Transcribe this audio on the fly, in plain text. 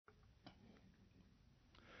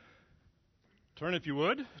Turn, if you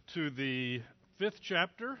would, to the 5th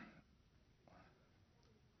chapter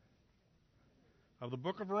of the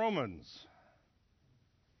book of Romans.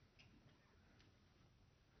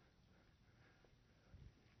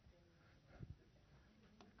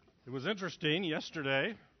 It was interesting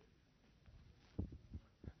yesterday.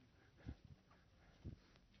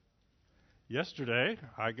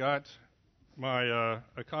 I got my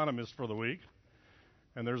Economist for the week,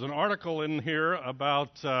 and there's an article in here about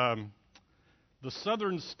the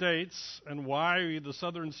southern states and why the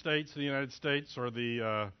southern states of the United States are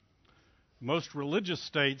the most religious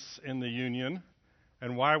states in the Union,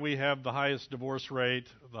 and why we have the highest divorce rate,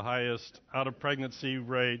 the highest out-of-pregnancy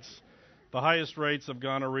rates, the highest rates of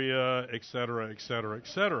gonorrhea, et cetera, et cetera, et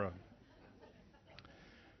cetera.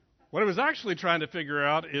 What I was actually trying to figure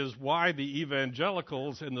out is why the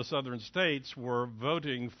evangelicals in the southern states were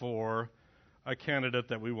voting for a candidate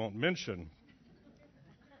that we won't mention.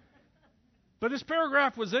 But this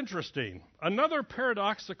paragraph was interesting. Another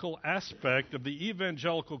paradoxical aspect of the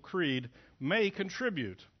evangelical creed may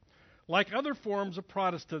contribute. Like other forms of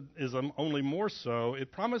Protestantism, only more so,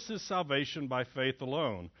 it promises salvation by faith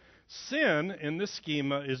alone. Sin in this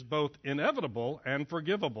schema is both inevitable and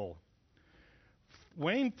forgivable.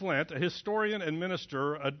 Wayne Flint, a historian and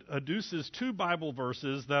minister, adduces 2 Bible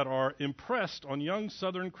verses that are impressed on young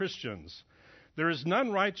Southern Christians. There is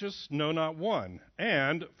none righteous, no, not one.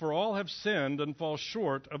 And, for all have sinned and fall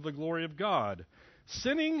short of the glory of God.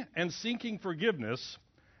 Sinning and seeking forgiveness,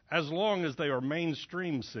 as long as they are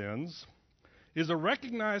mainstream sins, is a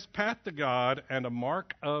recognized path to God and a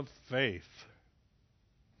mark of faith.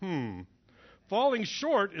 Falling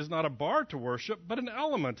short is not a bar to worship, but an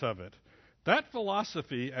element of it. That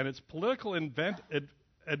philosophy and its political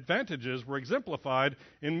advantages were exemplified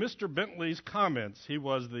in Mr. Bentley's comments. He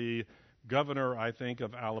was the governor, I think,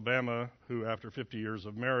 of Alabama, who after 50 years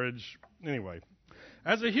of marriage, anyway.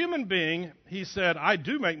 As a human being, he said, I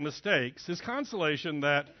do make mistakes. His consolation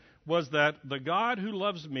was that the God who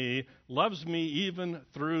loves me even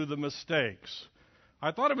through the mistakes.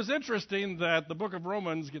 I thought it was interesting that the book of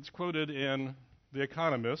Romans gets quoted in The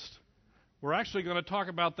Economist. We're actually going to talk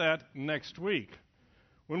about that next week.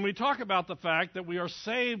 When we talk about the fact that we are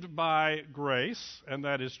saved by grace, and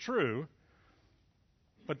that is true,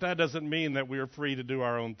 but that doesn't mean that we are free to do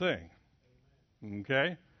our own thing.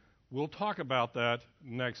 Okay? We'll talk about that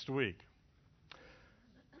next week.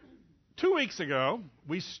 2 weeks ago,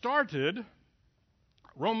 we started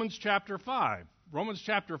Romans chapter 5. Romans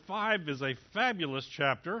chapter 5 is a fabulous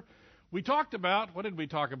chapter. We talked about, what did we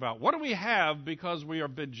talk about? What do we have because we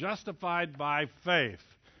have been justified by faith?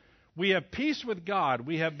 We have peace with God.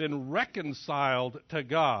 We have been reconciled to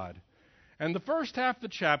God. And the first half of the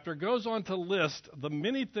chapter goes on to list the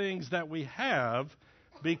many things that we have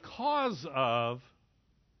because of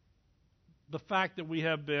the fact that we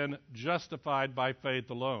have been justified by faith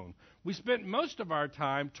alone. We spent most of our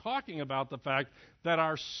time talking about the fact that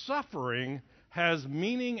our suffering has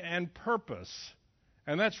meaning and purpose,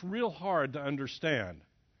 and that's real hard to understand.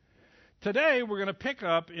 Today, we're going to pick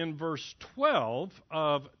up in verse 12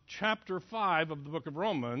 of chapter 5 of the book of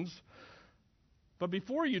Romans. But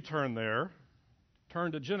before you turn there,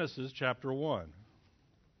 turn to Genesis chapter 1.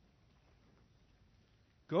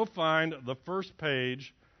 Go find the first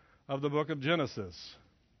page of the book of Genesis.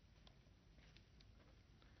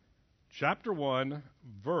 Chapter 1,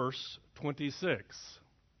 verse 26.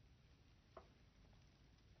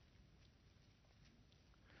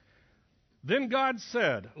 Then God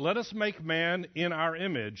said, let us make man in our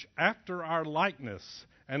image, after our likeness,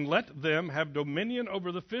 and let them have dominion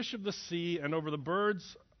over the fish of the sea, and over the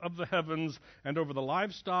birds of the heavens, and over the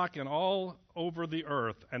livestock, and all over the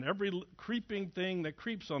earth, and every creeping thing that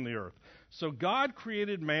creeps on the earth. So God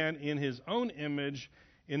created man in his own image.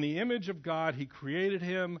 In the image of God he created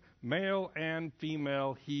him, male and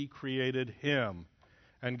female he created him.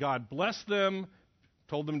 And God blessed them,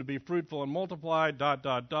 told them to be fruitful and multiply, ...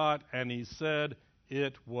 and he said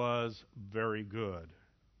it was very good.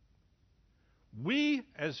 We,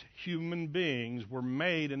 as human beings, were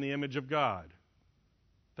made in the image of God.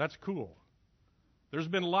 That's cool. There's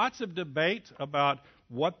been lots of debate about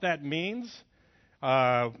what that means.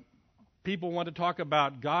 People want to talk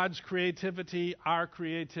about God's creativity, our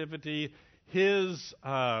creativity, his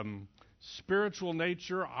spiritual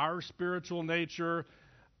nature, our spiritual nature.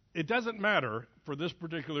 It doesn't matter for this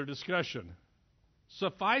particular discussion.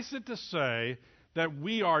 Suffice it to say that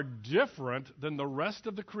we are different than the rest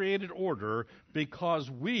of the created order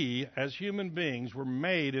because we, as human beings, were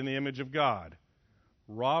made in the image of God.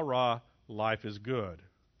 Rah, rah, life is good.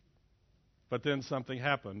 But then something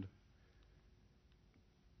happened.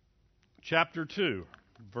 Chapter 2,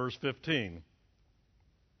 verse 15.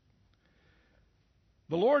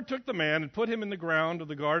 The Lord took the man and put him in the ground of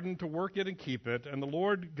the garden to work it and keep it. And the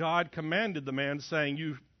Lord God commanded the man, saying,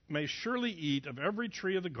 You may surely eat of every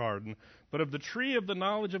tree of the garden, but of the tree of the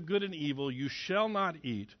knowledge of good and evil you shall not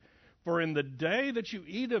eat. For in the day that you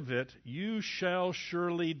eat of it, you shall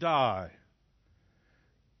surely die.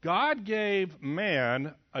 God gave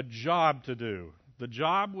man a job to do. The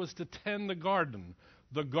job was to tend the garden.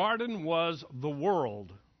 The garden was the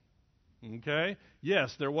world. Okay?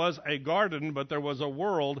 Yes, there was a garden, but there was a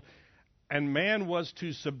world, and man was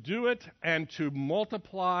to subdue it and to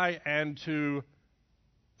multiply and to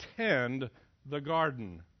tend the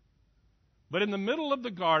garden. But in the middle of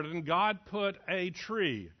the garden, God put a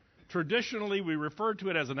tree. Traditionally, we refer to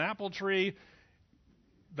it as an apple tree.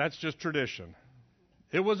 That's just tradition.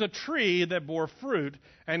 It was a tree that bore fruit,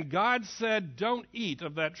 and God said, Don't eat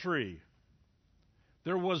of that tree.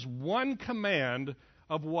 There was one command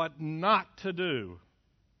of what not to do,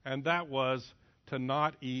 and that was to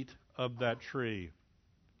not eat of that tree.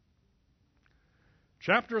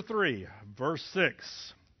 Chapter 3, verse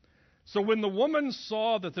 6. So when the woman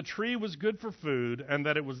saw that the tree was good for food, and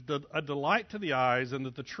that it was a delight to the eyes, and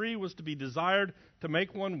that the tree was to be desired to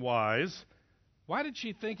make one wise, why did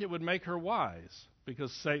she think it would make her wise?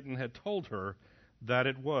 Because Satan had told her that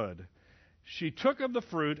it would. She took of the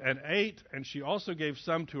fruit and ate, and she also gave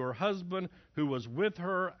some to her husband who was with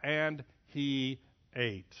her, and he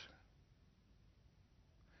ate.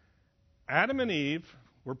 Adam and Eve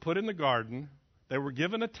were put in the garden. They were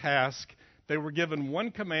given a task. They were given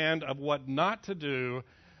one command of what not to do.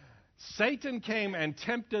 Satan came and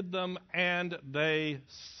tempted them, and they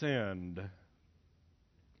sinned.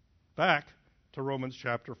 Back to Romans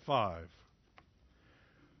chapter 5.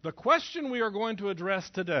 The question we are going to address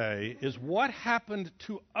today is what happened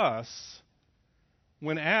to us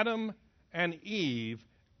when Adam and Eve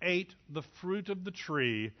ate the fruit of the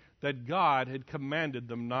tree that God had commanded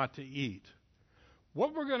them not to eat.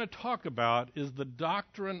 What we're going to talk about is the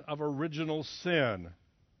doctrine of original sin.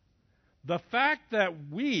 The fact that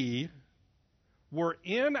we were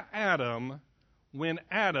in Adam when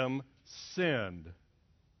Adam sinned.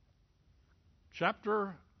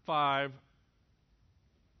 Chapter 5,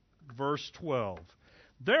 verse 12.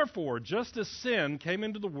 Therefore, just as sin came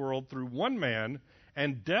into the world through one man,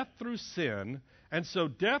 and death through sin, and so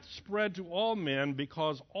death spread to all men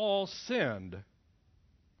because all sinned.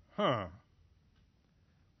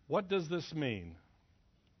 What does this mean?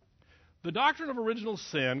 The doctrine of original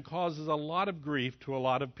sin causes a lot of grief to a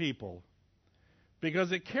lot of people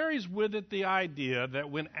because it carries with it the idea that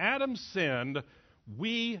when Adam sinned,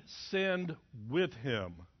 we sinned with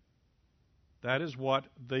him. That is what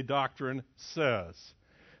the doctrine says.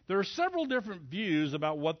 There are several different views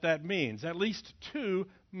about what that means, at least two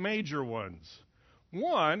major ones.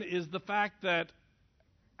 One is the fact that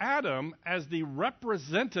Adam, as the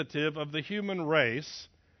representative of the human race,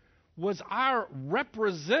 was our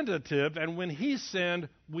representative, and when he sinned,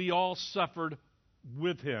 we all suffered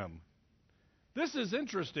with him. This is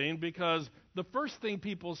interesting because the first thing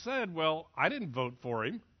people said, well, I didn't vote for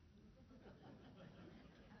him.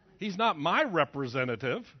 He's not my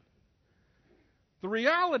representative. The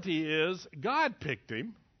reality is God picked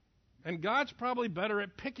him, and God's probably better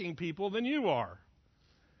at picking people than you are.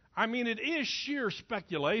 I mean, it is sheer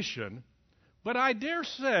speculation, but I dare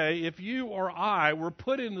say if you or I were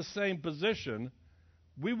put in the same position,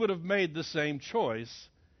 we would have made the same choice,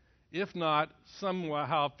 if not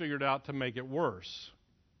somehow figured out to make it worse.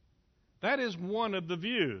 That is one of the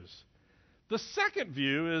views. The second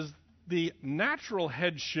view is the natural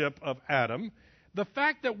headship of Adam, the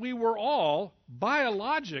fact that we were all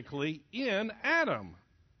biologically in Adam.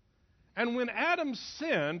 And when Adam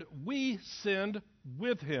sinned, we sinned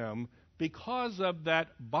with him because of that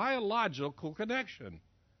biological connection.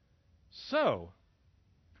 So,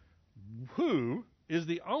 who is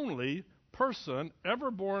the only person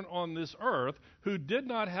ever born on this earth who did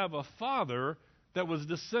not have a father that was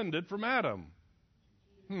descended from Adam?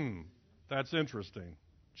 That's interesting.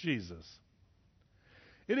 Jesus.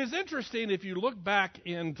 It is interesting if you look back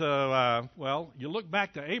into, you look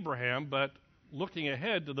back to Abraham, but looking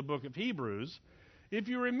ahead to the book of Hebrews, if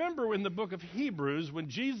you remember in the book of Hebrews, when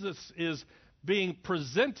Jesus is being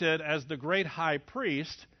presented as the great high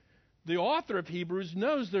priest, the author of Hebrews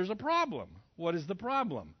knows there's a problem. What is the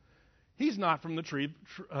problem? He's not from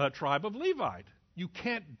the tribe of Levite. You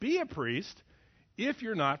can't be a priest if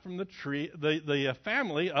you're not from the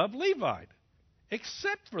family of Levite,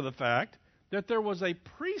 except for the fact that there was a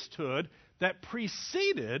priesthood that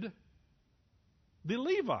preceded the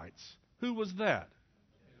Levites. Who was that?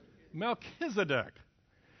 Melchizedek.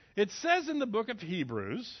 It says in the book of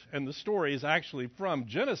Hebrews, and the story is actually from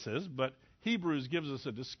Genesis, but Hebrews gives us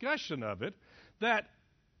a discussion of it, that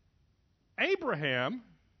Abraham,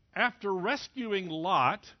 after rescuing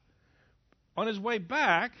Lot, on his way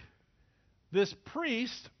back, this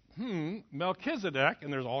priest, Melchizedek,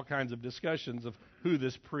 and there's all kinds of discussions of who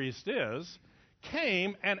this priest is,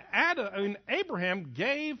 came and Abraham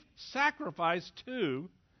gave sacrifice to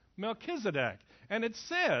Melchizedek. And it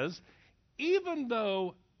says, even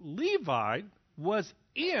though Levi was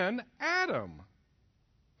in Adam.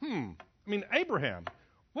 Abraham.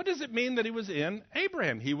 What does it mean that he was in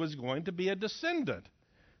Abraham? He was going to be a descendant.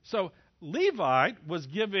 So Levi was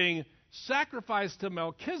giving sacrifice to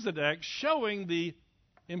Melchizedek, showing the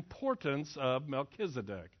importance of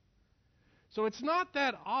Melchizedek. So it's not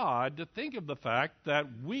that odd to think of the fact that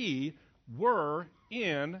we were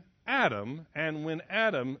in Adam, and when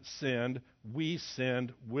Adam sinned, we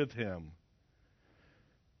sinned with him.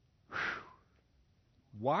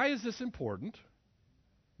 Why is this important?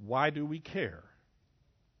 Why do we care?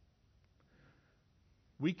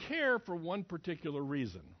 We care for one particular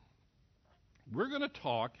reason. We're going to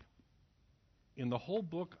talk in the whole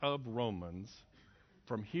book of Romans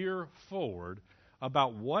from here forward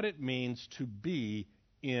about what it means to be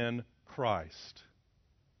in Christ.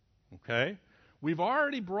 Okay? We've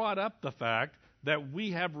already brought up the fact that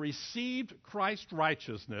we have received Christ's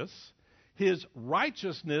righteousness. His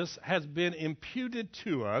righteousness has been imputed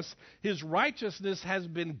to us. His righteousness has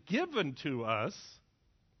been given to us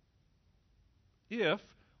if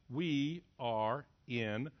we are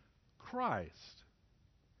in Christ.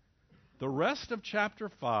 The rest of chapter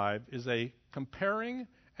 5 is a comparing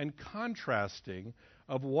and contrasting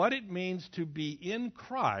of what it means to be in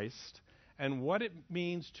Christ and what it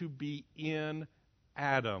means to be in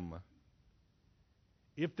Adam.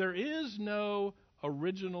 If there is no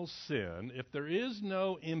original sin, if there is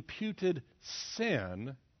no imputed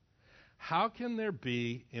sin, how can there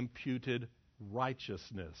be imputed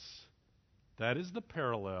righteousness? That is the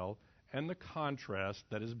parallel and the contrast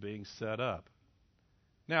that is being set up.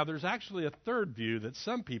 Now, there's actually a third view that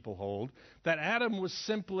some people hold, that Adam was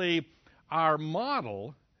simply our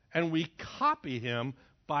model, and we copy him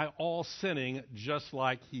by all sinning just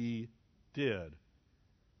like he did.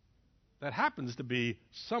 That happens to be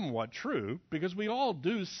somewhat true, because we all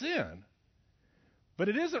do sin. But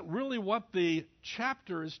it isn't really what the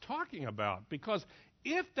chapter is talking about, because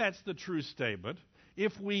if that's the true statement,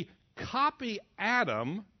 if we copy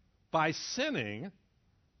Adam by sinning,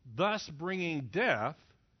 thus bringing death,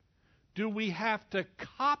 do we have to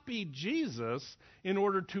copy Jesus in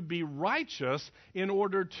order to be righteous, in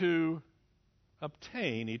order to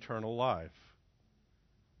obtain eternal life?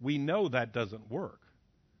 We know that doesn't work.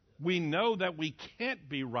 We know that we can't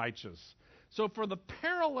be righteous. So for the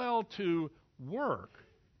parallel to work,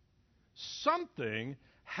 something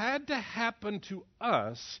had to happen to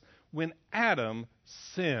us when Adam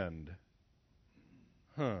sinned.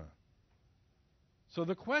 So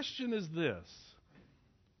the question is this: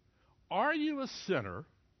 are you a sinner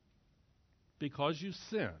because you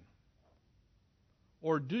sin?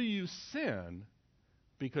 Or do you sin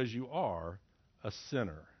because you are a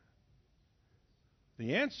sinner?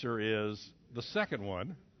 The answer is the second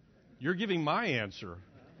one. You're giving my answer,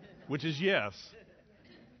 which is yes.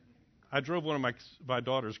 I drove one of my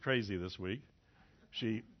daughters crazy this week.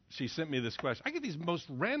 She sent me this question. I get these most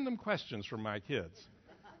random questions from my kids.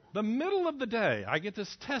 The middle of the day, I get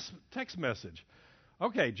this text message.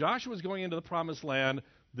 Okay, Joshua's going into the promised land.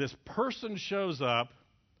 This person shows up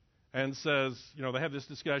and says, they have this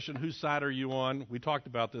discussion, whose side are you on? We talked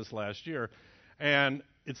about this last year. And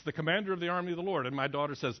it's the commander of the army of the Lord. And my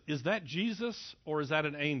daughter says, is that Jesus or is that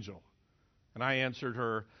an angel? And I answered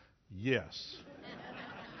her, yes.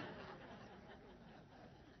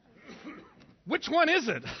 Which one is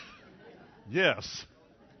it? Yes.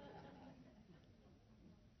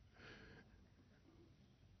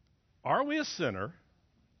 Are we a sinner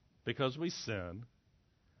because we sin,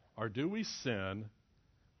 or do we sin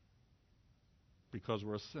because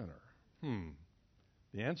we're a sinner?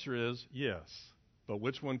 The answer is yes. But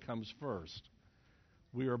which one comes first?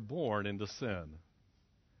 We are born into sin.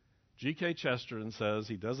 G.K. Chesterton says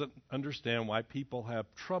he doesn't understand why people have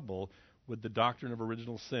trouble with the doctrine of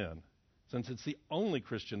original sin, since it's the only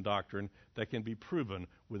Christian doctrine that can be proven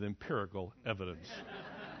with empirical evidence.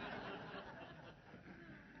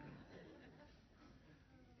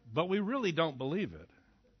 But we really don't believe it.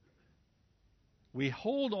 We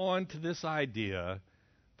hold on to this idea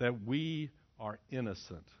that we are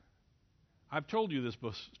innocent. I've told you this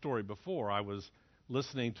story before. I was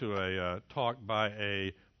listening to a talk by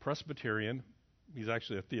a Presbyterian. He's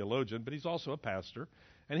actually a theologian, but he's also a pastor.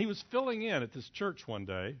 And he was filling in at this church one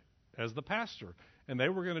day as the pastor. and they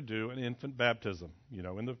were going to do an infant baptism. You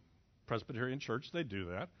know, in the Presbyterian Church, they do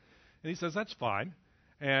that. And he says, that's fine.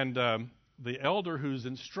 And the elder who's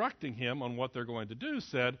instructing him on what they're going to do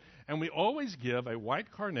said, and we always give a white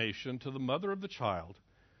carnation to the mother of the child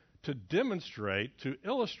to demonstrate, to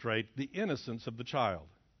illustrate the innocence of the child.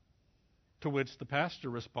 To which the pastor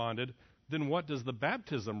responded, then what does the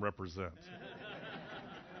baptism represent?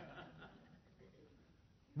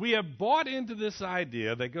 We have bought into this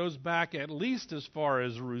idea that goes back at least as far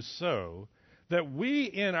as Rousseau, that we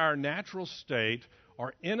in our natural state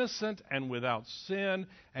are innocent and without sin,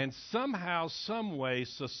 and somehow, some way,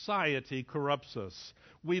 society corrupts us.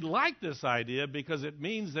 We like this idea because it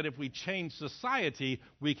means that if we change society,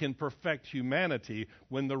 we can perfect humanity,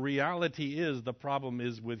 when the reality is the problem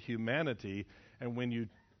is with humanity. And when you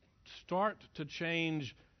start to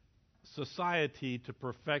change society to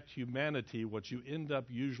perfect humanity, what you end up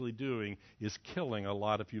usually doing is killing a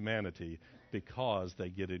lot of humanity because they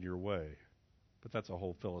get in your way. But that's a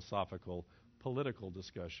whole philosophical, political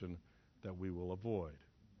discussion that we will avoid.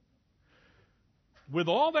 With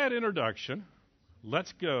all that introduction,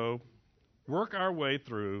 let's go work our way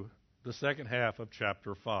through the second half of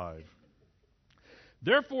chapter 5.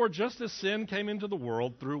 Therefore, just as sin came into the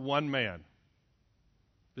world through one man.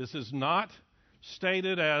 This is not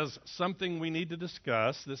stated as something we need to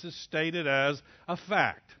discuss. This is stated as a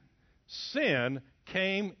fact. Sin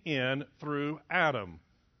came in through Adam.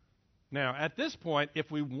 Now, at this point, if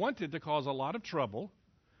we wanted to cause a lot of trouble,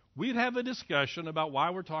 we'd have a discussion about why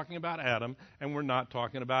we're talking about Adam and we're not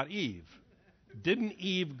talking about Eve. Didn't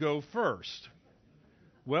Eve go first?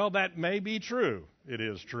 Well, that may be true. It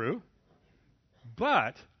is true.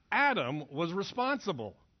 But Adam was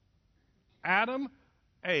responsible. Adam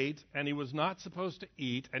ate, and he was not supposed to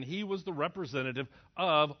eat, and he was the representative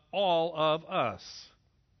of all of us.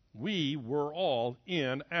 We were all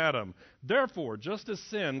in Adam. Therefore, just as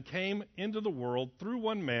sin came into the world through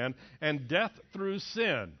one man, and death through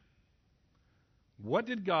sin, what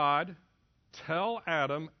did God tell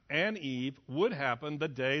Adam and Eve would happen the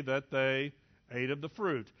day that they ate of the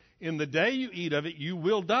fruit? In the day you eat of it, you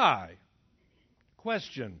will die.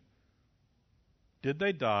 Question: did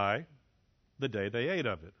they die the day they ate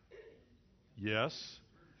of it? Yes,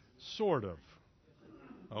 sort of.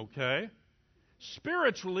 Okay.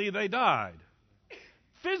 Spiritually, they died.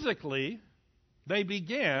 Physically, they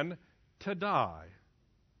began to die.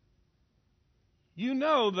 You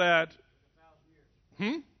know that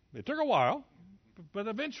it took a while, but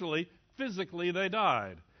eventually, physically, they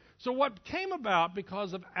died. So what came about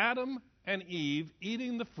because of Adam and Eve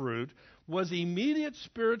eating the fruit was immediate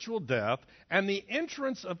spiritual death and the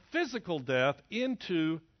entrance of physical death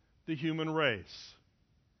into the human race.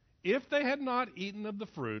 If they had not eaten of the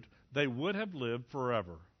fruit, they would have lived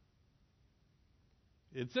forever.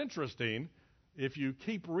 It's interesting, if you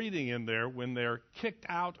keep reading in there, when they're kicked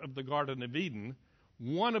out of the Garden of Eden,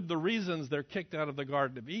 one of the reasons they're kicked out of the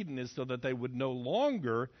Garden of Eden is so that they would no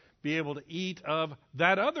longer be able to eat of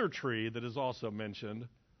that other tree that is also mentioned,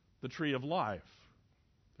 the tree of life.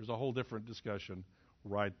 There's a whole different discussion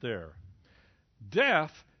right there.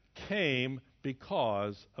 Death came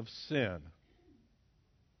because of sin.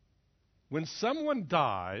 When someone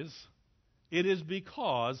dies, it is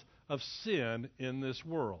because of sin in this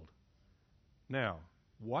world. Now,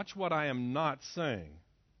 watch what I am not saying.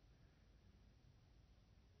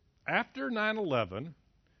 After 9/11,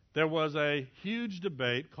 there was a huge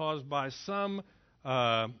debate caused by some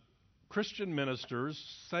Christian ministers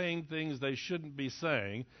saying things they shouldn't be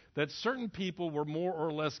saying, that certain people were more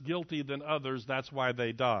or less guilty than others, that's why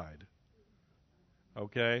they died.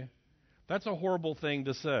 Okay? That's a horrible thing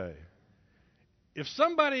to say. If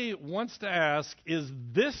somebody wants to ask, is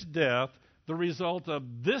this death the result of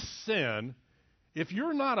this sin? If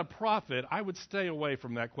you're not a prophet, I would stay away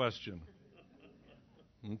from that question.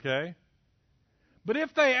 Okay? But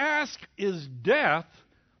if they ask, is death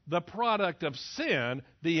the product of sin?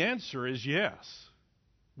 The answer is yes,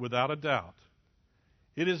 without a doubt.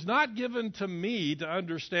 It is not given to me to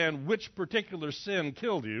understand which particular sin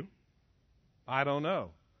killed you. I don't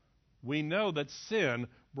know. We know that sin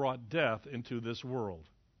brought death into this world.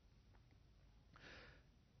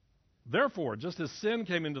 Therefore, just as sin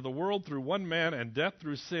came into the world through one man and death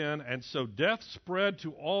through sin, and so death spread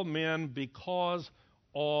to all men because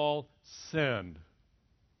all sinned.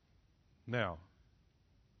 Now,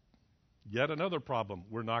 yet another problem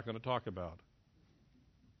we're not going to talk about.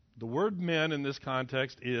 The word men in this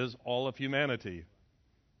context is all of humanity.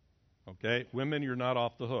 Okay? Women, you're not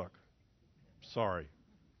off the hook. Sorry.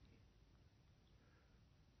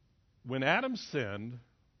 When Adam sinned,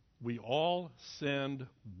 we all sinned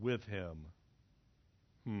with him.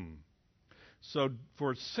 So,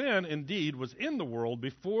 for sin indeed was in the world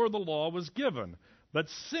before the law was given, but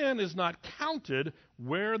sin is not counted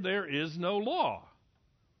where there is no law.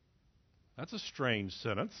 That's a strange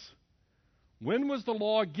sentence. When was the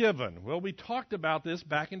law given? Well, we talked about this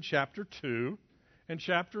back in chapter 2 and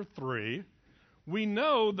chapter 3. We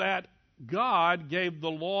know that God gave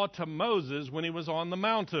the law to Moses when he was on the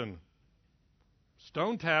mountain.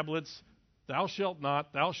 Stone tablets, thou shalt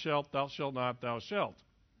not, thou shalt, thou shalt not, thou shalt.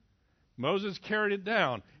 Moses carried it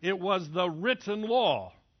down. It was the written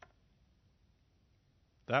law.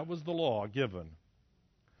 That was the law given.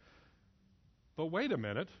 But wait a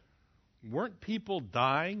minute. Weren't people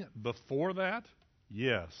dying before that?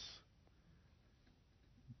 Yes.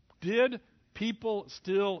 Did people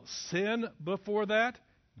still sin before that?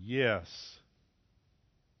 Yes.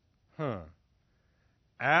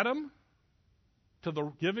 Adam, to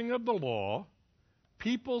the giving of the law,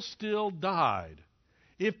 people still died.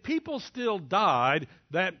 If people still died,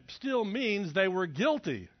 that still means they were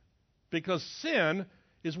guilty, because sin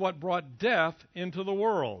is what brought death into the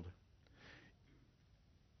world.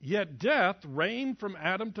 Yet death reigned from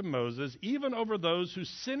Adam to Moses, even over those whose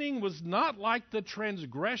sinning was not like the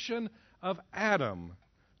transgression of Adam,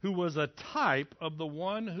 who was a type of the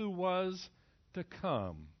one who was to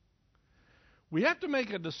come. We have to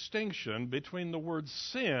make a distinction between the word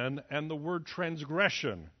sin and the word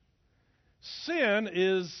transgression. Sin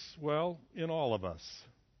is, well, in all of us.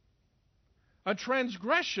 A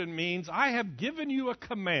transgression means I have given you a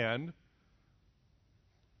command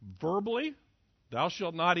verbally, thou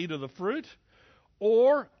shalt not eat of the fruit,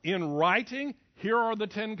 or in writing, here are the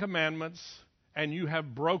 10 Commandments, and you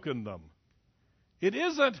have broken them. It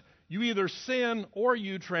isn't you either sin or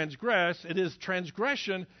you transgress. It is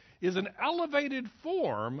transgression is an elevated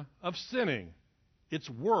form of sinning. It's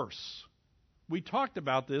worse. We talked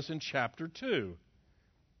about this in chapter 2.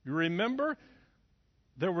 You remember?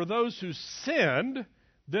 There were those who sinned,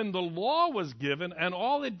 then the law was given, and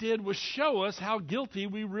all it did was show us how guilty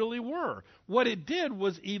we really were. What it did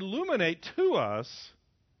was illuminate to us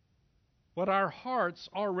what our hearts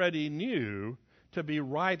already knew to be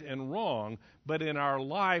right and wrong, but in our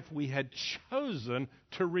life we had chosen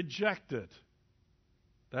to reject it.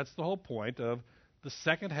 That's the whole point of the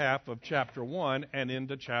second half of chapter 1 and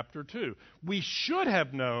into chapter 2. We should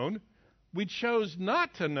have known. We chose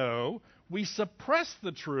not to know. We suppressed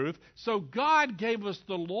the truth. So God gave us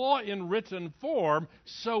the law in written form,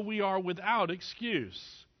 so we are without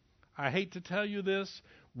excuse. I hate to tell you this.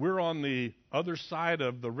 We're on the other side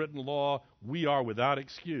of the written law. We are without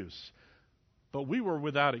excuse. But we were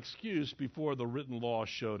without excuse before the written law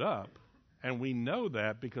showed up. And we know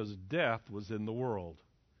that because death was in the world.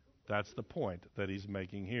 That's the point that he's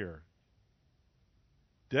making here.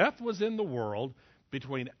 Death was in the world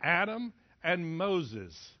between Adam and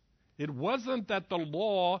Moses. It wasn't that the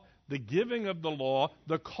law, the giving of the law,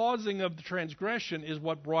 the causing of the transgression is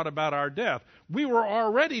what brought about our death. We were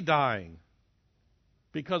already dying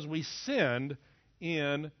because we sinned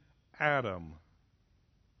in Adam.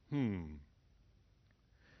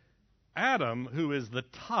 Adam, who is the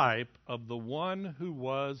type of the one who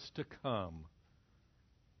was to come.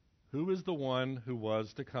 Who is the one who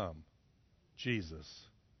was to come? Jesus.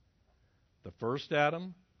 The first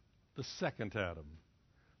Adam, the second Adam.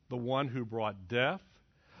 The one who brought death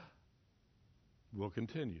will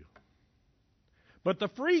continue. But the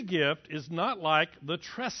free gift is not like the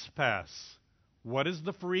trespass. What is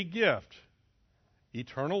the free gift?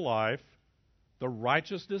 Eternal life, the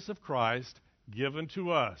righteousness of Christ given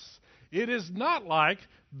to us. It is not like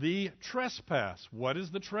the trespass. What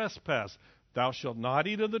is the trespass? Thou shalt not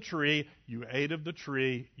eat of the tree. You ate of the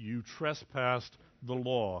tree. You trespassed the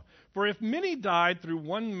law. For if many died through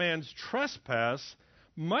one man's trespass,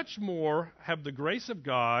 much more have the grace of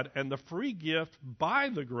God and the free gift by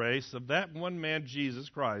the grace of that one man, Jesus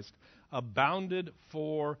Christ, abounded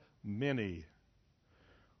for many.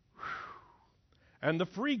 And the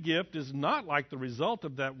free gift is not like the result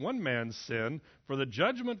of that one man's sin, for the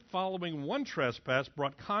judgment following one trespass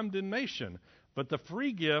brought condemnation, but the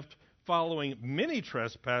free gift following many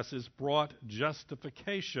trespasses brought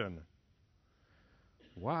justification.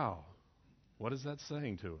 Wow. What is that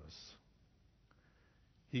saying to us?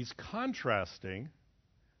 He's contrasting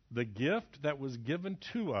the gift that was given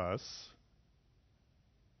to us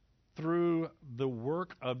through the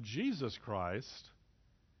work of Jesus Christ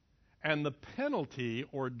and the penalty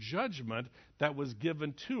or judgment that was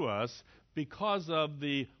given to us because of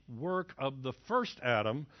the work of the first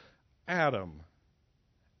Adam, Adam.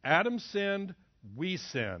 Adam sinned, we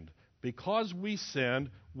sinned. Because we sinned,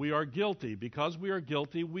 we are guilty. Because we are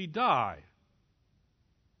guilty, we die.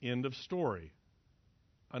 End of story.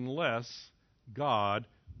 Unless God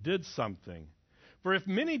did something. For if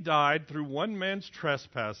many died through one man's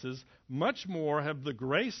trespasses, much more have the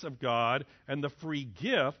grace of God and the free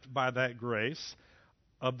gift by that grace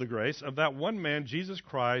of that one man, Jesus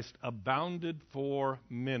Christ, abounded for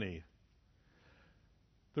many.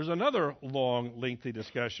 There's another long, lengthy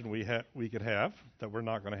discussion we could have that we're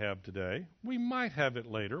not going to have today. We might have it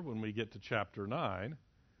later when we get to chapter 9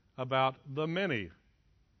 about the many.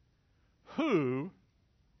 Who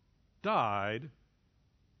died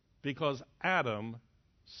because Adam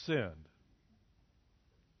sinned?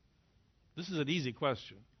 This is an easy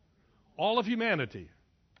question. All of humanity,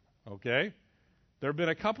 okay? There have been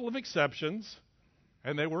a couple of exceptions,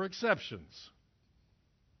 and they were exceptions,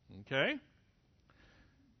 okay?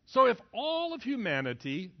 So if all of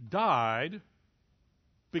humanity died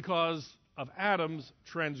because of Adam's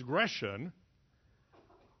transgression,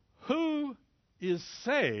 who is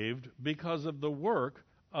saved because of the work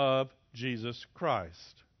of Jesus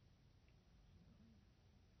Christ?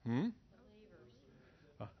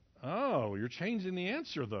 Oh, you're changing the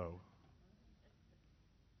answer, though.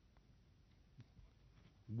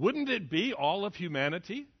 Wouldn't it be all of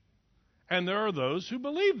humanity? And there are those who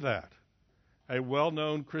believe that. A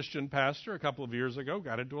well-known Christian pastor a couple of years ago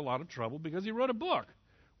got into a lot of trouble because he wrote a book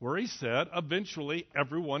where he said eventually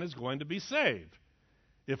everyone is going to be saved.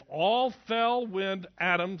 If all fell when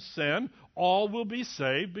Adam sinned, all will be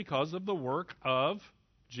saved because of the work of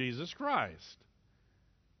Jesus Christ.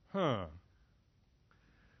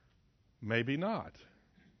 Maybe not.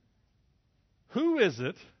 Who is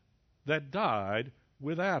it that died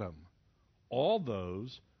with Adam? All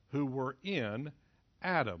those who were in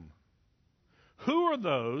Adam. Who are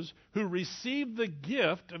those who received the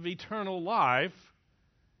gift of eternal life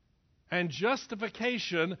and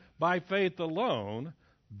justification by faith alone?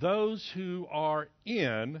 Those who are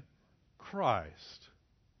in Christ.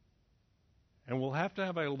 And we'll have to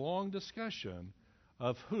have a long discussion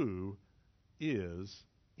of who is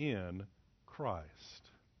in Christ.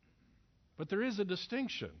 But there is a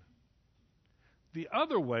distinction. The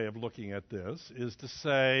other way of looking at this is to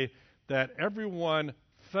say that everyone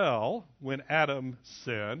fell when Adam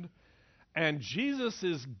sinned, and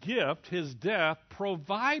Jesus' gift, his death,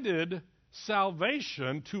 provided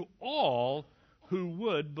salvation to all who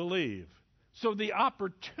would believe. So the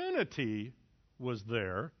opportunity was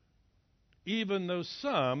there, even though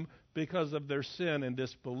some, because of their sin and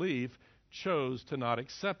disbelief, chose to not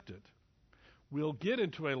accept it. We'll get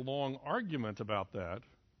into a long argument about that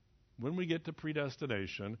when we get to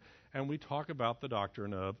predestination and we talk about the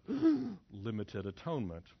doctrine of limited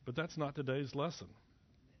atonement. But that's not today's lesson.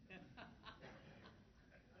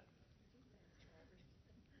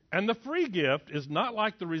 And the free gift is not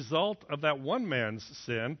like the result of that one man's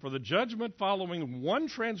sin, for the judgment following one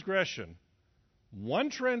transgression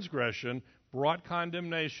brought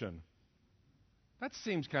condemnation. That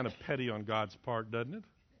seems kind of petty on God's part, doesn't it?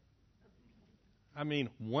 I mean,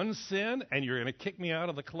 one sin and you're going to kick me out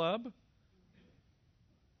of the club?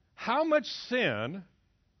 How much sin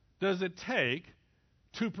does it take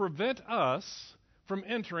to prevent us from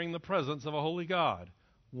entering the presence of a holy God?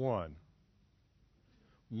 One.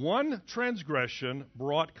 One transgression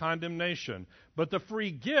brought condemnation, but the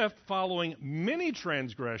free gift following many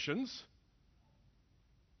transgressions.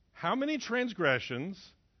 How many transgressions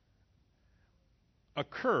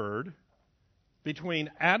occurred between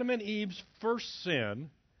Adam and Eve's first sin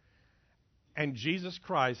and Jesus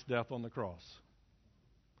Christ's death on the cross?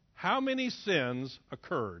 How many sins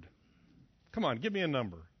occurred? Come on, give me a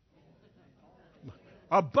number.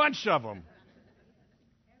 A bunch of them.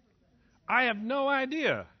 I have no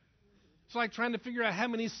idea. It's like trying to figure out how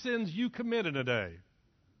many sins you commit in a day.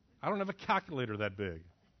 I don't have a calculator that big.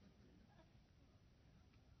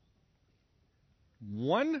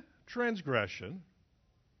 One transgression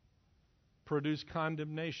produced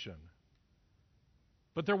condemnation.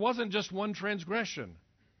 But there wasn't just one transgression.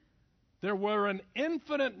 There were an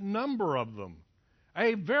infinite number of them.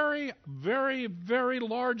 A very, very, very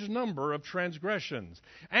large number of transgressions.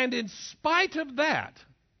 And in spite of that,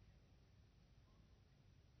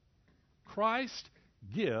 Christ's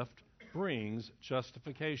gift brings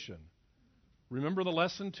justification. Remember the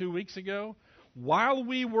lesson 2 weeks ago? While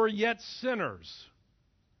we were yet sinners,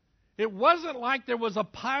 it wasn't like there was a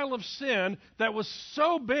pile of sin that was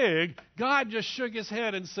so big, God just shook his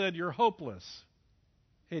head and said, "You're hopeless."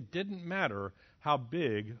 It didn't matter how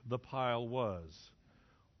big the pile was.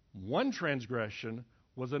 One transgression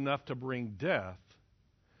was enough to bring death,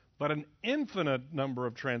 but an infinite number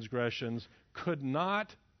of transgressions could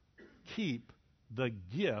not keep the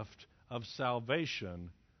gift of salvation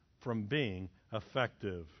from being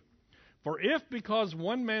effective. For if because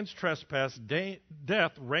one man's trespass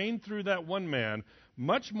death reigned through that one man,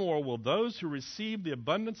 much more will those who receive the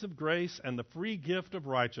abundance of grace and the free gift of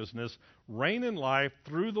righteousness reign in life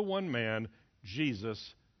through the one man,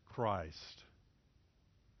 Jesus Christ.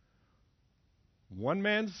 One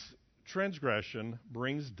man's transgression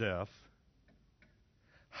brings death.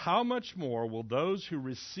 How much more will those who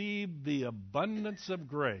receive the abundance of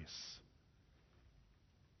grace?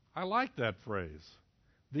 I like that phrase.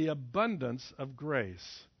 The abundance of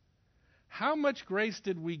grace. How much grace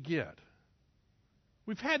did we get?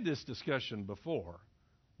 We've had this discussion before.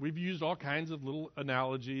 We've used all kinds of little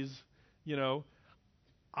analogies.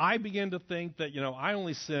 I begin to think that, I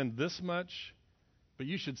only sinned this much, but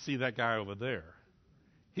you should see that guy over there.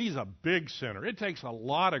 He's a big sinner. It takes a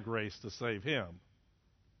lot of grace to save him.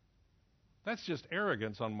 That's just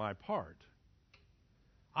arrogance on my part.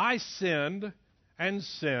 I sinned and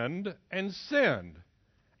sinned and sinned.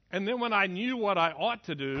 And then when I knew what I ought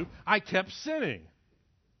to do, I kept sinning.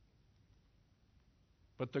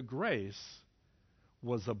 But the grace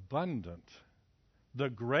was abundant. The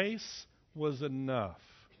grace was enough.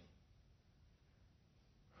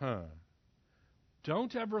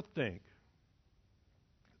 Don't ever think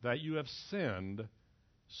that you have sinned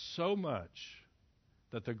so much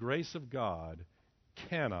that the grace of God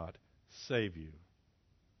cannot save you.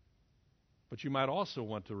 But you might also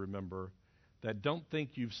want to remember that don't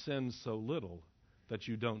think you've sinned so little that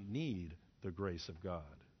you don't need the grace of God.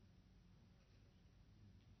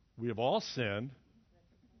 We have all sinned.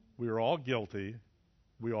 We are all guilty.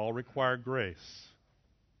 We all require grace.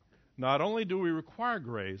 Not only do we require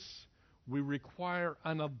grace, we require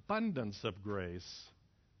an abundance of grace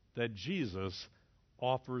that Jesus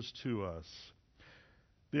offers to us.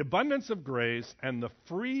 The abundance of grace and the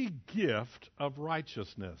free gift of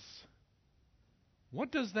righteousness.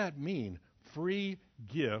 What does that mean? Free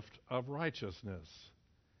gift of righteousness.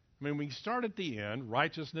 We start at the end.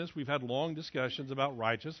 Righteousness, we've had long discussions about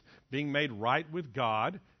righteous, being made right with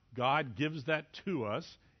God. God gives that to us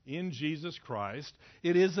in Jesus Christ.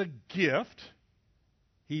 It is a gift.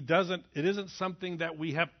 It isn't something that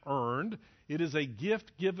we have earned. It is a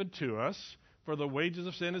gift given to us. For the wages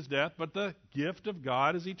of sin is death, but the gift of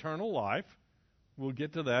God is eternal life. We'll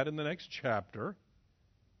get to that in the next chapter.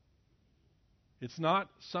 It's not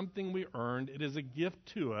something we earned. It is a gift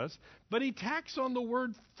to us. But he tacks on the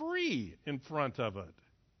word free in front of it.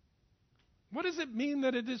 What does it mean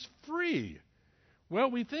that it is free?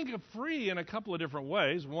 Well, we think of free in a couple of different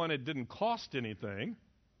ways. One, it didn't cost anything.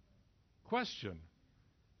 Question: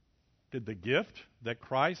 did the gift that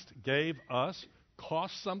Christ gave us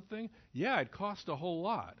cost something? Yeah, it cost a whole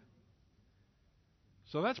lot.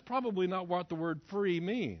 So that's probably not what the word free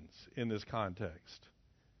means in this context.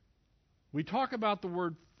 We talk about the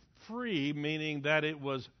word free meaning that it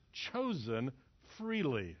was chosen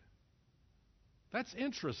freely. That's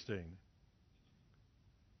interesting.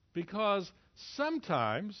 Because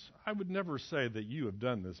sometimes, I would never say that you have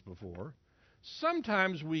done this before,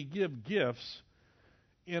 sometimes we give gifts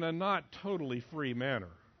in a not totally free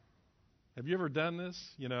manner. Have you ever done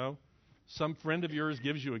this? Some friend of yours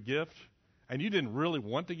gives you a gift, and you didn't really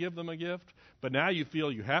want to give them a gift, but now you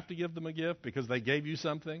feel you have to give them a gift because they gave you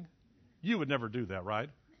something. You would never do that, right?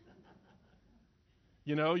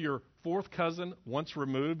 Your fourth cousin, once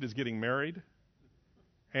removed, is getting married,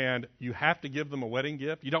 and you have to give them a wedding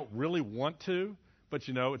gift. You don't really want to, but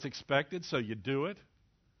it's expected, so you do it.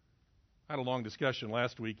 I had a long discussion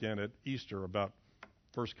last weekend at Easter about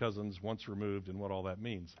first cousins once removed and what all that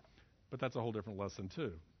means. But that's a whole different lesson,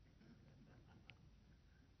 too.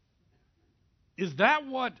 Is that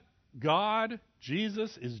what God,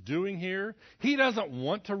 Jesus, is doing here? He doesn't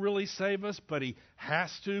want to really save us, but he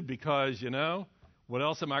has to because, what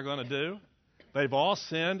else am I going to do? They've all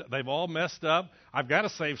sinned. They've all messed up. I've got to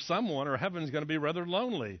save someone or heaven's going to be rather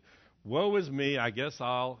lonely. Woe is me, I guess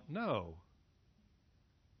I'll know.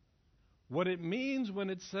 What it means when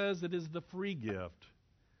it says it is the free gift,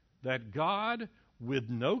 that God, with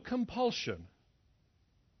no compulsion,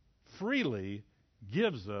 freely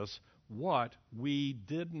gives us what we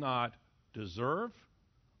did not deserve,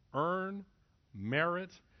 earn,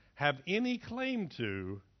 merit, have any claim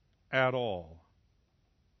to at all.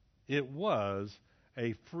 It was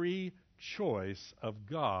a free choice of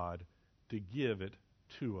God to give it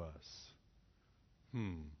to us.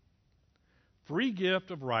 Free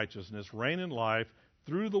gift of righteousness, reign in life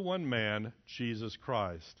through the one man, Jesus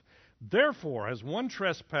Christ. Therefore, as one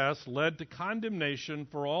trespass led to condemnation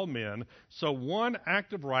for all men, so one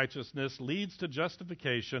act of righteousness leads to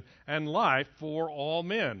justification and life for all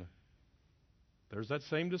men. There's that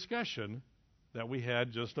same discussion that we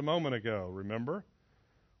had just a moment ago, remember?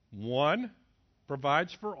 One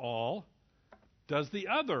provides for all. Does the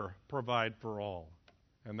other provide for all?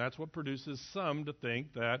 And that's what produces some to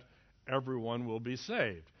think that everyone will be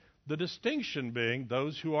saved. The distinction being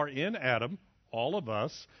those who are in Adam, all of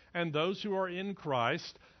us, and those who are in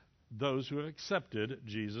Christ, those who have accepted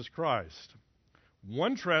Jesus Christ.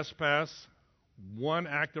 One trespass, one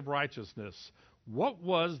act of righteousness. What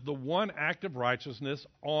was the one act of righteousness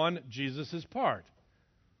on Jesus' part?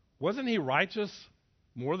 Wasn't he righteous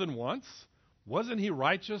more than once? Wasn't he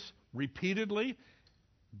righteous repeatedly?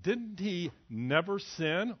 Didn't he never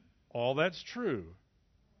sin? All that's true.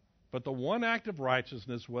 But the one act of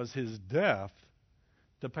righteousness was his death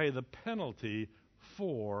to pay the penalty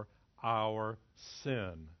for our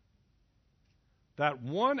sin. That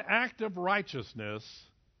one act of righteousness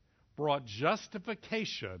brought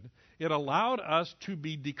justification. It allowed us to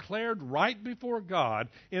be declared right before God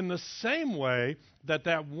in the same way that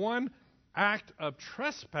that one act of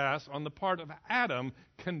trespass on the part of Adam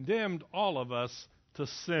condemned all of us to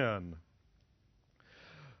sin.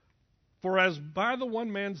 For as by the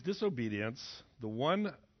one man's disobedience,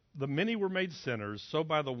 the many were made sinners, so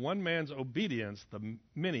by the one man's obedience, the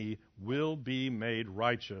many will be made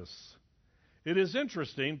righteous. It is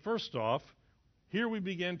interesting, first off, here we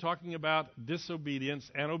begin talking about disobedience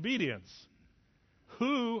and obedience.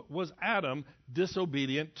 Who was Adam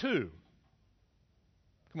disobedient to?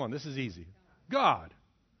 Come on, this is easy. God.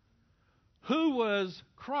 Who was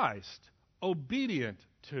Christ obedient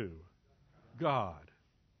to? God.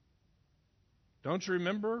 Don't you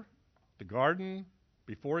remember the garden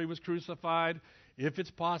before he was crucified? If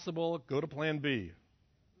it's possible, go to plan B.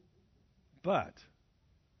 But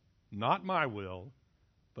not my will,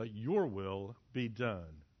 but your will be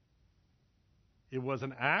done. It was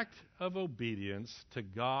an act of obedience to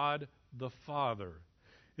God the Father.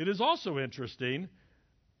 It is also interesting,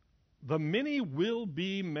 the many will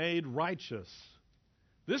be made righteous.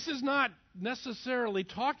 This is not necessarily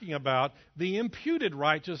talking about the imputed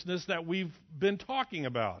righteousness that we've been talking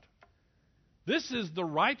about. This is the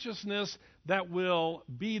righteousness that will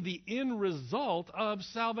be the end result of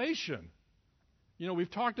salvation. You know,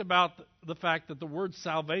 we've talked about the fact that the word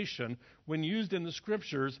salvation, when used in the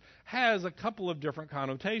Scriptures, has a couple of different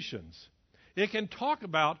connotations. It can talk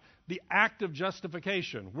about the act of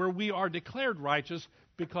justification, where we are declared righteous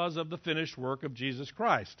because of the finished work of Jesus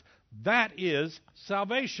Christ. That is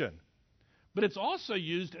salvation. But it's also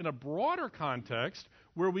used in a broader context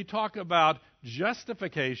where we talk about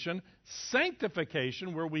justification,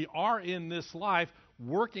 sanctification, where we are in this life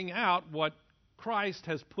working out what Christ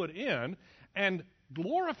has put in, and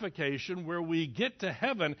glorification, where we get to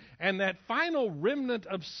heaven and that final remnant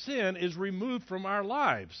of sin is removed from our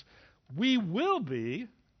lives. We will be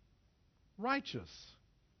righteous.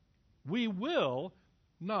 We will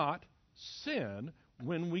not sin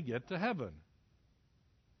when we get to heaven.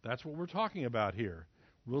 That's what we're talking about here.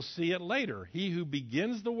 We'll see it later. He who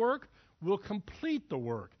begins the work will complete the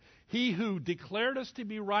work. He who declared us to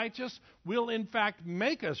be righteous will in fact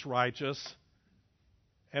make us righteous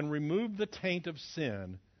and remove the taint of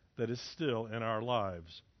sin that is still in our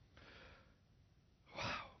lives. Wow.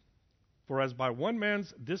 For as by one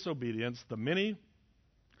man's disobedience the many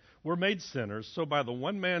were made sinners, so by the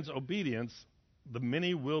one man's obedience the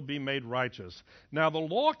many will be made righteous. Now the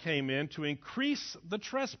law came in to increase the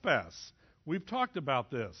trespass. We've talked about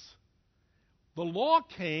this. The law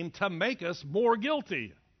came to make us more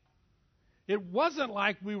guilty. It wasn't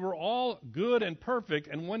like we were all good and perfect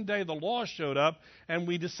and one day the law showed up and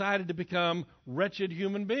we decided to become wretched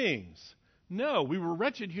human beings. No, we were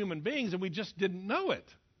wretched human beings and we just didn't know it.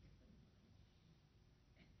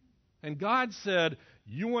 And God said,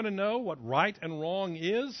 you want to know what right and wrong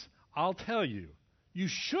is? I'll tell you. You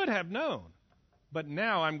should have known, but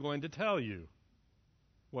now I'm going to tell you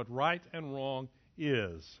what right and wrong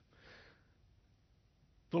is.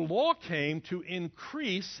 The law came to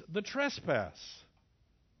increase the trespass.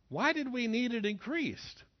 Why did we need it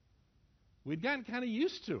increased? We'd gotten kind of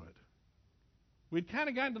used to it. We'd kind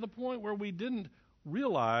of gotten to the point where we didn't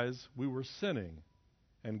realize we were sinning.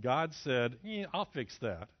 And God said, I'll fix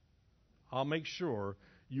that. I'll make sure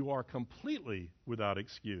you are completely without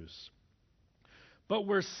excuse. But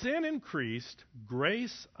where sin increased,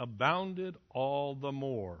 grace abounded all the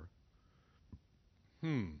more.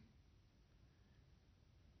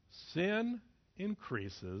 Sin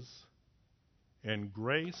increases and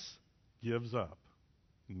grace gives up.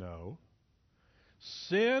 No.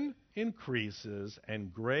 Sin increases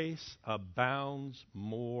and grace abounds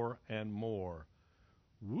more and more.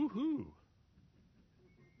 Woohoo!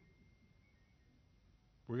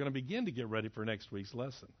 We're going to begin to get ready for next week's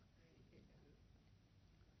lesson.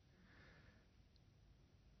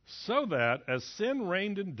 So that, as sin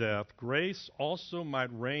reigned in death, grace also might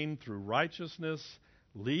reign through righteousness,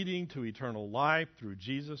 leading to eternal life through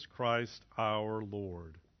Jesus Christ our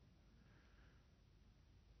Lord.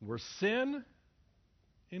 Where sin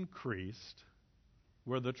increased,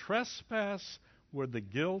 where the trespass, where the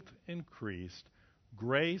guilt increased,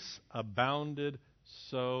 grace abounded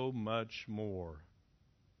so much more.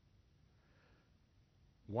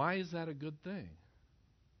 Why is that a good thing?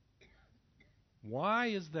 Why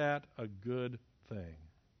is that a good thing?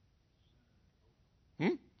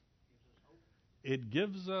 It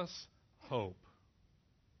gives us hope.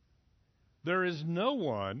 There is no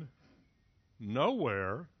one,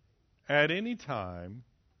 nowhere, at any time,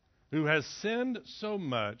 who has sinned so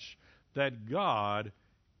much that God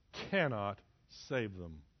cannot save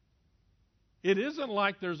them. It isn't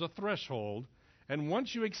like there's a threshold, and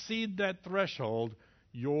once you exceed that threshold,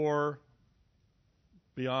 you're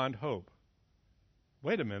beyond hope.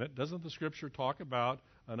 Wait a minute, doesn't the Scripture talk about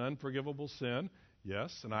an unforgivable sin?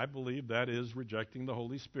 Yes, and I believe that is rejecting the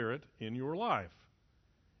Holy Spirit in your life.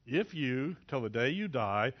 If you, till the day you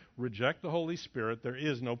die, reject the Holy Spirit, there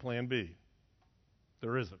is no plan B.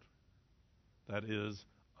 There isn't. That is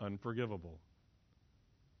unforgivable.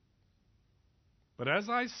 But as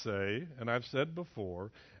I say, and I've said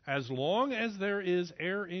before, as long as there is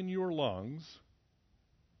air in your lungs,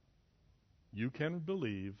 you can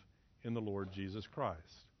believe in the Lord Jesus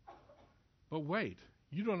Christ. But wait,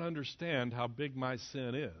 you don't understand how big my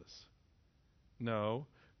sin is. No,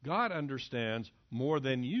 God understands more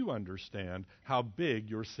than you understand how big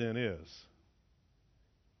your sin is.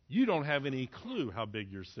 You don't have any clue how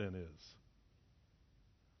big your sin is.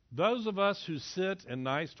 Those of us who sit in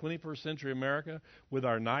nice 21st century America with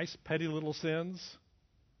our nice petty little sins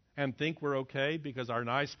and think we're okay because our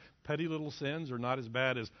nice petty little sins are not as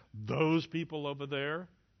bad as those people over there,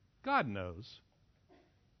 God knows.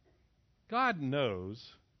 God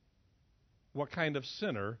knows what kind of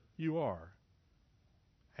sinner you are.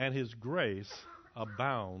 And His grace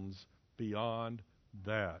abounds beyond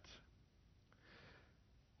that.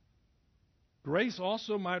 Grace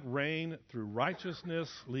also might reign through righteousness,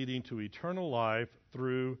 leading to eternal life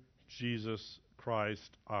through Jesus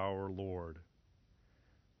Christ our Lord.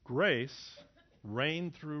 Grace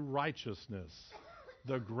reigned through righteousness.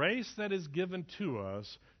 The grace that is given to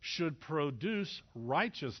us should produce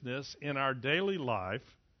righteousness in our daily life.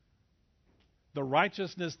 The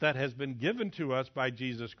righteousness that has been given to us by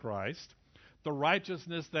Jesus Christ, the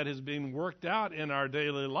righteousness that is being worked out in our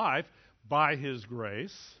daily life by His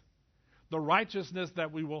grace, the righteousness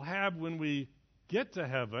that we will have when we get to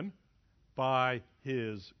heaven by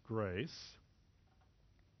His grace.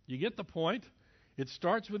 You get the point? It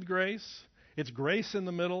starts with grace, it's grace in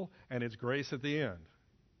the middle, and it's grace at the end.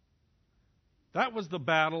 That was the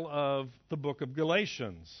battle of the book of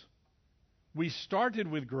Galatians. We started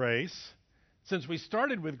with grace. Since we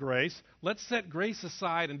started with grace, let's set grace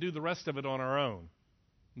aside and do the rest of it on our own.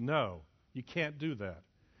 No, you can't do that.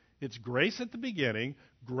 It's grace at the beginning,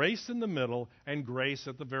 grace in the middle, and grace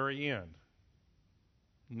at the very end.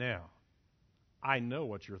 Now, I know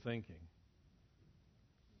what you're thinking.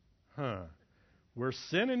 Where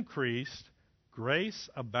sin increased, grace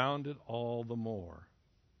abounded all the more.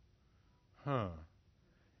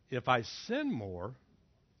 If I sin more,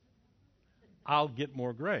 I'll get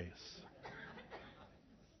more grace.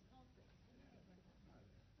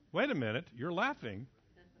 Wait a minute, you're laughing.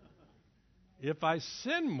 If I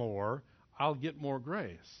sin more, I'll get more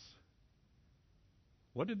grace.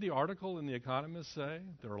 What did the article in The Economist say?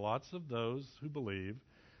 There are lots of those who believe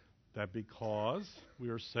that because we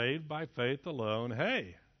are saved by faith alone,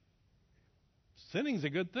 hey, sinning's a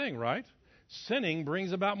good thing, right? Sinning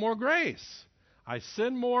brings about more grace. I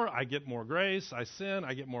sin more, I get more grace. I sin,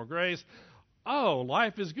 I get more grace. Oh,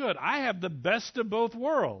 life is good. I have the best of both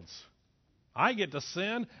worlds. I get to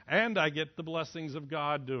sin, and I get the blessings of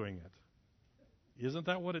God doing it. Isn't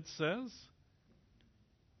that what it says?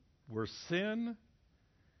 Where sin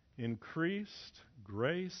increased,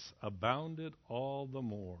 grace abounded all the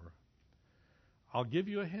more. I'll give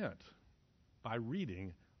you a hint by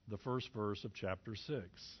reading the first verse of chapter 6.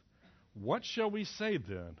 What shall we say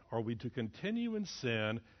then? Are we to continue in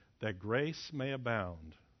sin that grace may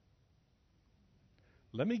abound?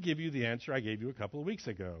 Let me give you the answer I gave you a couple of weeks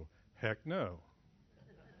ago. Heck no.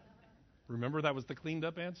 Remember that was the cleaned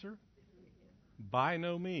up answer? By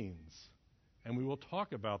no means. And we will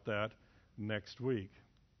talk about that next week.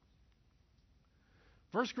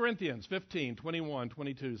 1 Corinthians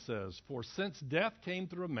 15:21-22 says, For since death came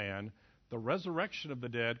through a man, the resurrection of the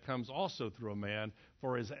dead comes also through a man.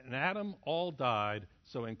 For as in Adam all died,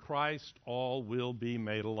 so in Christ all will be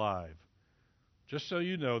made alive. just so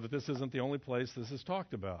you know that this isn't the only place this is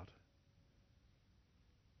talked about.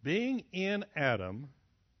 Being in Adam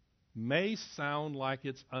may sound like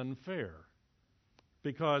it's unfair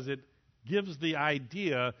because it gives the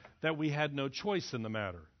idea that we had no choice in the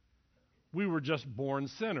matter. We were just born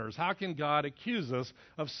sinners. How can God accuse us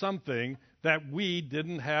of something that we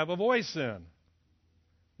didn't have a voice in?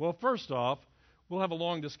 Well, first off, we'll have a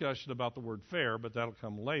long discussion about the word fair, but that'll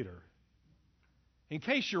come later. In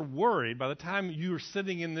case you're worried, by the time you're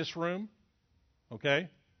sitting in this room, okay,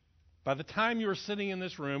 by the time you're sitting in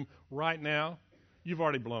this room right now, you've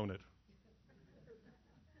already blown it.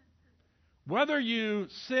 Whether you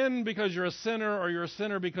sin because you're a sinner or you're a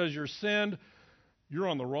sinner because you're sinned, you're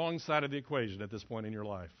on the wrong side of the equation at this point in your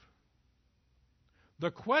life. The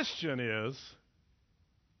question is,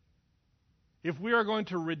 if we are going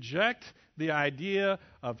to reject the idea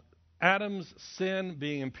of Adam's sin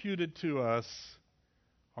being imputed to us,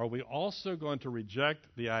 are we also going to reject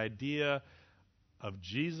the idea of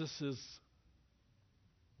Jesus'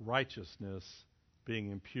 righteousness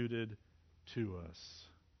being imputed to us?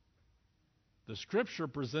 The Scripture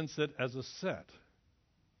presents it as a set.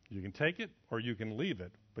 You can take it or you can leave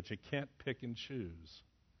it, but you can't pick and choose.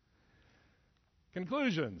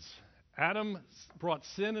 Conclusions. Adam brought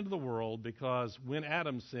sin into the world because when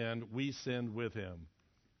Adam sinned, we sinned with him.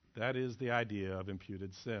 That is the idea of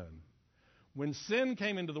imputed sin. When sin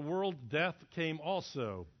came into the world, death came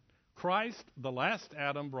also. Christ, the last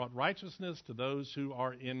Adam, brought righteousness to those who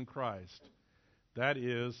are in Christ. That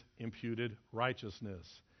is imputed righteousness.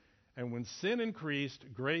 And when sin increased,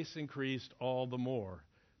 grace increased all the more.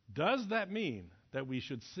 Does that mean that we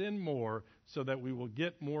should sin more so that we will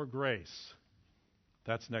get more grace?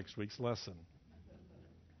 That's next week's lesson.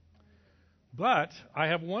 But I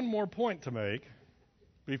have one more point to make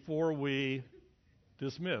before we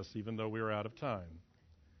dismiss, even though we are out of time.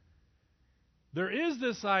 There is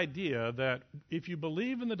this idea that if you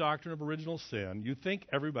believe in the doctrine of original sin, you think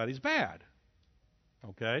everybody's bad.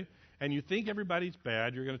 Okay? And you think everybody's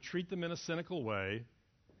bad, you're going to treat them in a cynical way,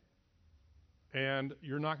 and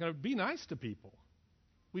you're not going to be nice to people.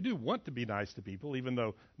 We do want to be nice to people, even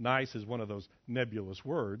though nice is one of those nebulous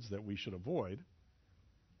words that we should avoid.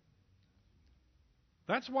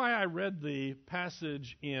 That's why I read the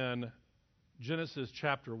passage in Genesis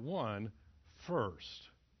chapter 1 first.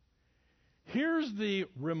 Here's the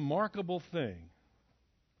remarkable thing.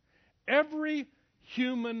 Every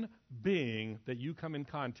human being that you come in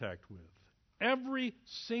contact with, every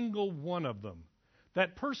single one of them,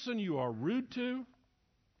 that person you are rude to,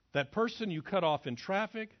 that person you cut off in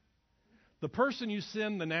traffic, the person you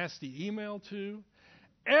send the nasty email to,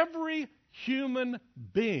 every human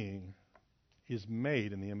being is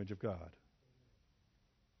made in the image of God.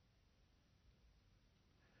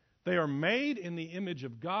 They are made in the image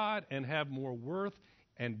of God and have more worth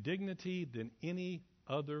and dignity than any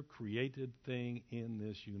other created thing in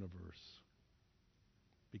this universe,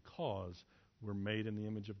 because we're made in the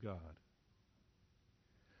image of God.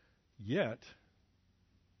 Yet,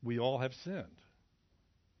 we all have sinned.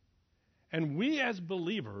 And we as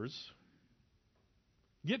believers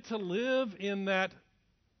get to live in that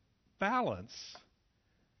balance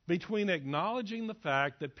between acknowledging the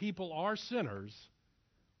fact that people are sinners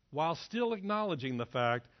while still acknowledging the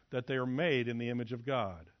fact that they are made in the image of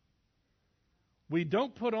God. We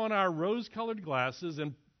don't put on our rose-colored glasses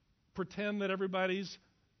and pretend that everybody's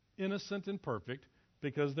innocent and perfect,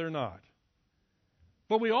 because they're not.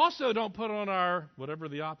 But we also don't put on our, whatever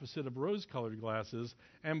the opposite of rose-colored glasses,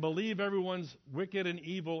 and believe everyone's wicked and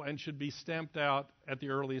evil and should be stamped out at the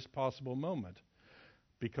earliest possible moment,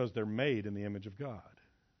 because they're made in the image of God.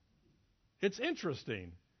 It's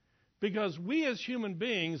interesting, because we as human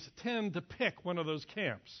beings tend to pick one of those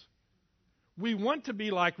camps. We want to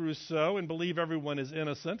be like Rousseau and believe everyone is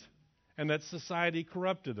innocent and that society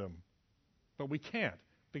corrupted them. But we can't,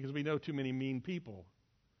 because we know too many mean people.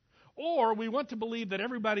 Or we want to believe that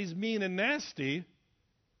everybody's mean and nasty,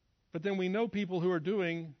 but then we know people who are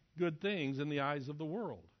doing good things in the eyes of the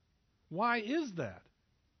world. Why is that?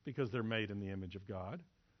 Because they're made in the image of God.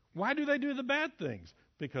 Why do they do the bad things?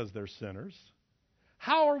 Because they're sinners.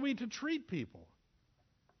 How are we to treat people?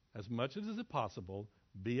 As much as is possible,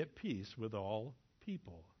 be at peace with all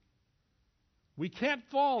people. We can't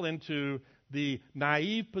fall into the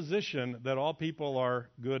naive position that all people are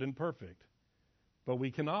good and perfect. But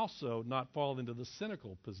we can also not fall into the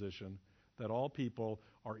cynical position that all people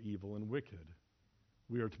are evil and wicked.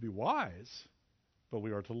 We are to be wise, but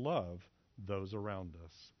we are to love those around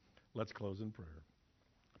us. Let's close in prayer.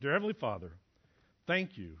 Dear Heavenly Father,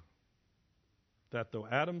 thank you that though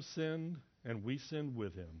Adam sinned and we sinned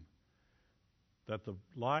with him, that the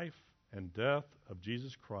life and death of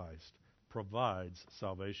Jesus Christ provides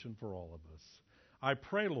salvation for all of us. I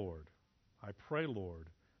pray, Lord,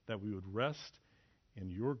 that we would rest in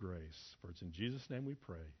your grace. For it's in Jesus' name we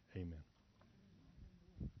pray. Amen.